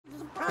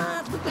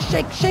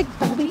Shake, shake,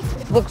 booty.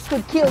 Looks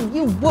could kill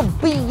you. Would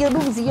be an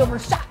Uzi or a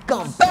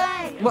shotgun.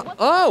 Bang! Well,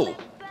 oh!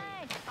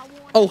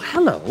 Oh,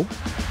 hello.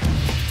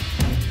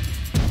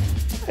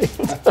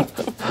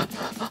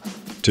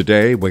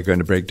 Today, we're going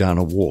to break down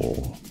a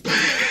wall.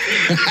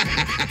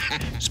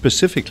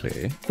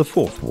 Specifically, the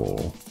fourth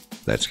wall.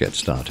 Let's get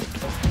started.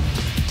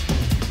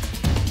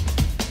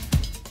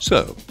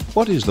 So,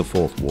 what is the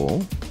fourth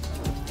wall?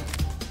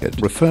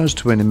 It refers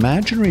to an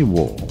imaginary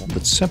wall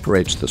that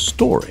separates the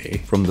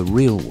story from the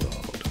real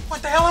world.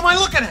 What the hell am I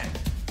looking at?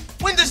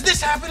 When does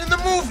this happen in the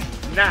movie?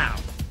 Now.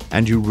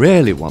 And you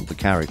rarely want the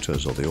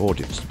characters or the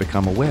audience to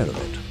become aware of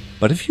it.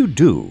 But if you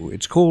do,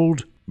 it's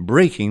called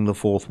breaking the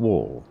fourth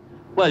wall.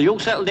 Well, you all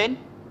settled in?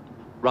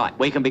 Right,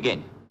 we can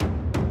begin.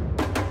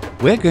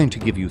 We're going to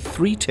give you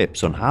 3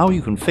 tips on how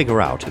you can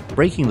figure out if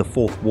breaking the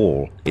fourth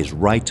wall is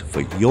right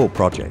for your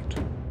project.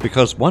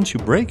 Because once you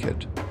break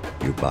it,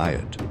 you buy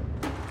it.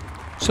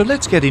 So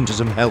let's get into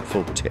some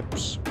helpful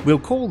tips. We'll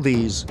call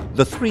these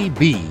the 3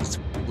 B's.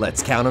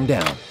 Let's count them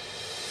down.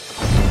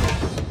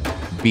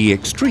 Be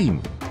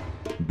extreme,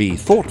 be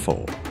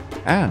thoughtful,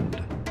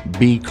 and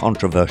be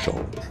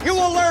controversial. You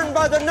will learn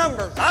by the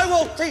numbers. I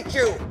will teach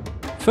you.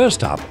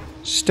 First up,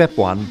 step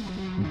 1,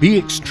 be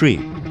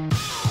extreme.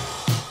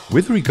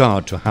 With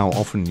regard to how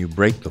often you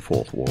break the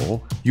fourth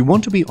wall, you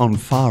want to be on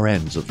far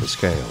ends of the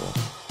scale.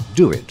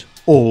 Do it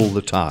all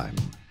the time,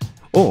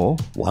 or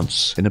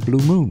once in a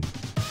blue moon.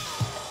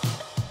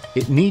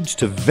 It needs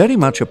to very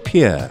much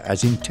appear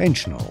as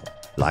intentional,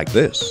 like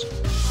this.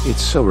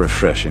 It's so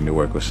refreshing to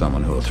work with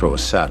someone who will throw a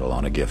saddle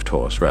on a gift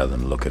horse rather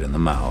than look it in the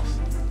mouth.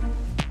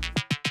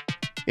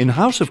 In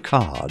House of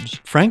Cards,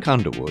 Frank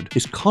Underwood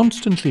is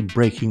constantly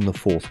breaking the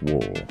fourth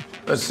wall.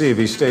 Let's see if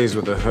he stays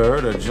with the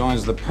herd or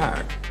joins the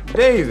pack.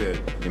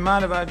 David, you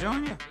mind if I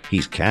join you?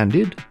 He's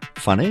candid,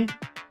 funny,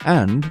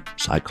 and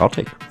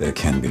psychotic. There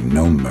can be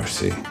no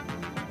mercy.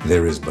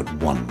 There is but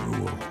one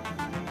rule.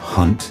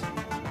 Hunt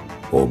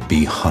or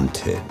be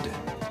hunted.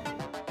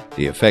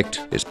 The effect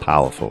is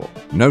powerful.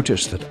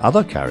 Notice that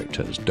other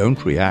characters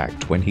don't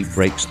react when he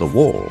breaks the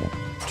wall.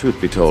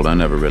 Truth be told, I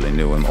never really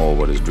knew him or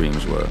what his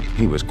dreams were.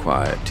 He was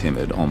quiet,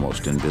 timid,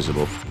 almost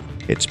invisible.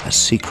 It's a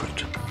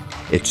secret.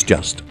 It's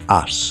just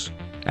us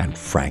and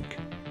Frank.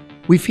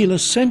 We feel a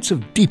sense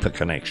of deeper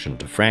connection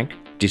to Frank,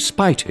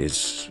 despite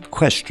his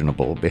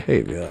questionable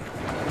behavior.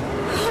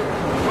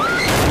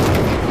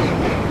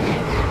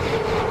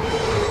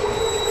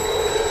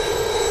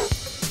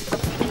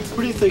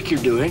 What do you think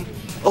you're doing?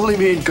 Only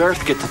me and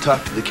Garth get to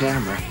talk to the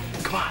camera.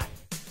 Come on.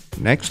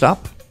 Next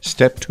up,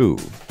 step 2.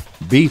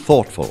 Be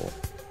thoughtful.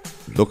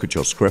 Look at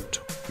your script.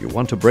 You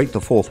want to break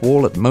the fourth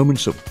wall at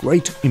moments of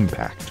great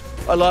impact.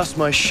 I lost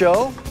my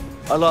show.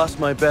 I lost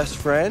my best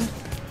friend.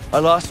 I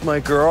lost my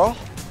girl.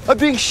 I'm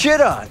being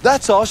shit on.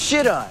 That's all,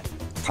 shit on.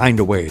 Find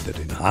a way that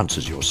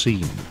enhances your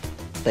scene.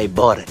 They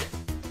bought it.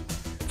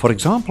 For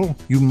example,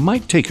 you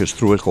might take us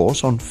through a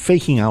course on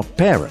faking out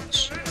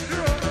parents.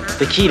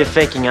 The key to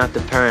faking out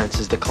the parents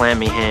is the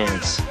clammy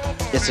hands.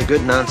 It's a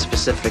good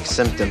non-specific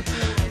symptom.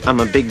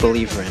 I'm a big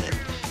believer in it.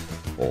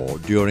 Or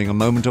during a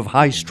moment of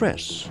high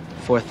stress.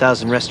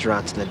 4,000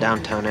 restaurants in the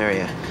downtown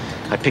area.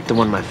 I picked the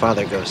one my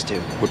father goes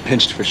to. We're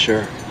pinched for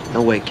sure.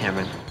 No way,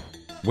 Cameron.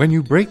 When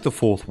you break the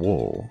fourth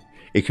wall,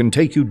 it can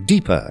take you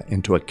deeper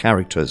into a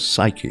character's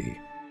psyche.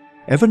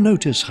 Ever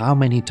notice how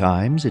many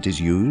times it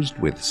is used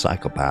with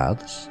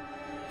psychopaths?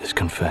 His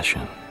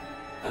confession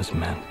has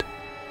meant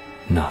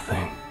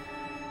nothing.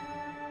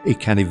 It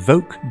can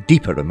evoke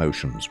deeper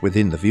emotions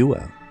within the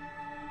viewer.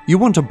 You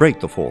want to break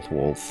the fourth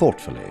wall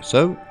thoughtfully,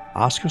 so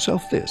ask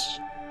yourself this.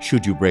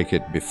 Should you break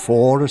it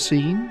before a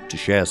scene to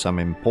share some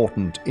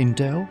important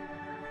intel?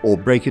 Or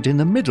break it in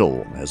the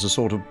middle as a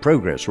sort of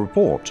progress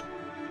report?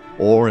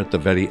 Or at the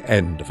very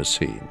end of a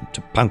scene to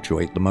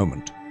punctuate the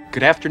moment?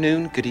 Good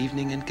afternoon, good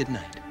evening, and good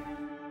night.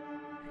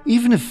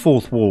 Even if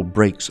fourth wall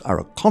breaks are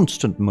a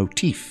constant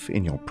motif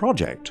in your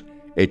project,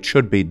 it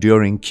should be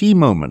during key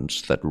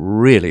moments that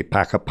really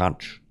pack a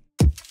punch.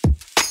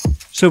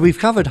 So we've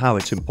covered how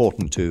it's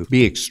important to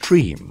be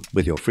extreme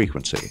with your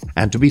frequency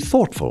and to be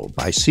thoughtful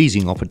by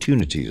seizing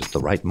opportunities at the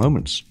right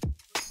moments.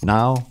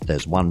 Now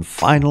there's one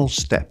final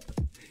step.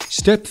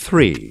 Step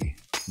 3.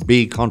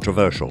 Be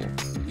controversial.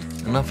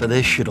 Enough of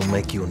this shit'll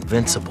make you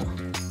invincible.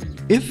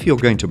 If you're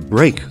going to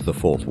break the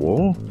fourth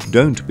wall,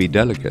 don't be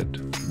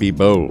delicate. Be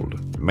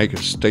bold. Make a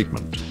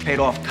statement. Paid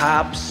off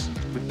cops,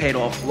 we paid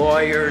off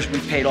lawyers, we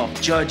paid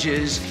off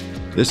judges.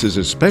 This is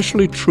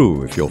especially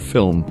true if your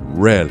film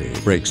rarely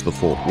breaks the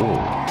fourth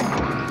wall.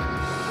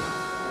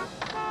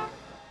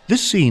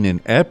 This scene in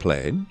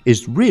Airplane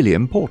is really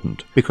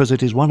important because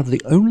it is one of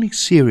the only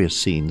serious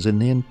scenes in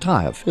the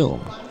entire film.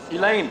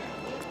 Elaine.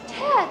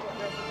 Ted.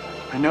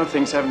 I know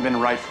things haven't been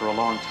right for a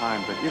long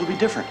time, but it'll be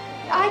different.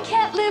 I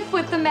can't live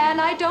with the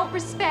man I don't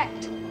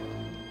respect.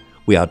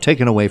 We are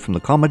taken away from the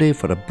comedy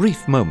for a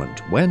brief moment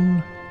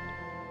when...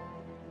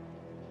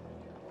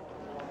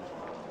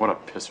 What a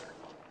pisser.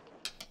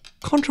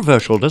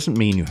 Controversial doesn't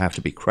mean you have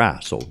to be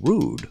crass or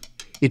rude.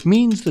 It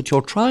means that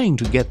you're trying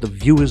to get the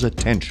viewer's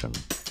attention.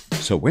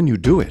 So when you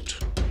do it,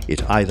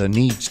 It either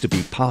needs to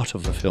be part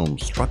of the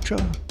film's structure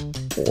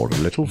or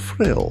a little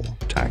frill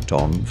tacked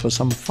on for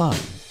some fun.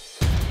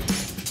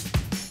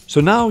 So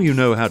now you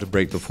know how to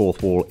break the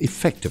fourth wall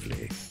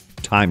effectively.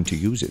 Time to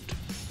use it.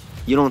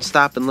 You don't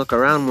stop and look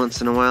around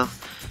once in a while,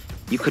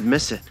 you could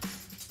miss it.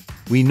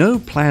 We know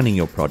planning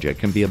your project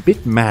can be a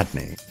bit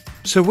maddening.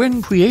 So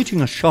when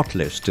creating a shot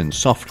list in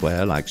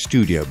software like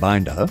Studio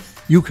Binder,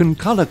 you can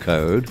color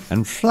code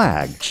and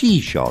flag key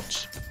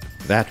shots.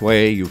 That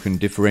way you can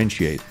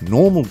differentiate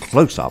normal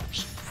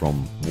close-ups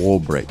from wall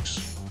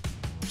breaks.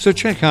 So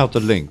check out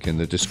the link in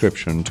the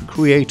description to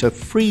create a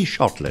free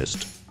shot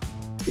list.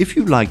 If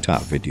you liked our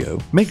video,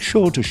 make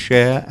sure to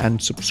share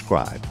and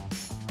subscribe.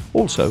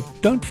 Also,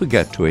 don't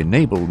forget to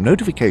enable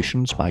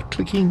notifications by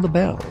clicking the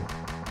bell.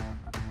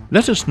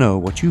 Let us know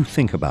what you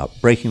think about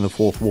breaking the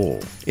fourth wall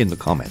in the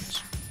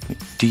comments.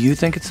 Do you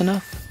think it's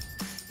enough?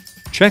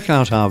 Check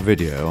out our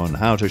video on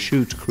how to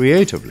shoot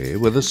creatively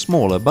with a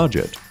smaller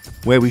budget,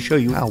 where we show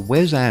you how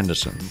Wes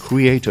Anderson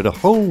created a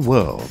whole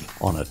world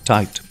on a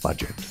tight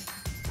budget,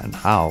 and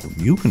how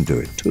you can do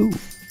it too.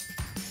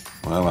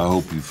 Well, I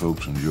hope you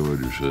folks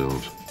enjoyed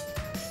yourselves.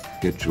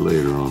 Catch you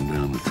later on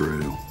down the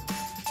trail.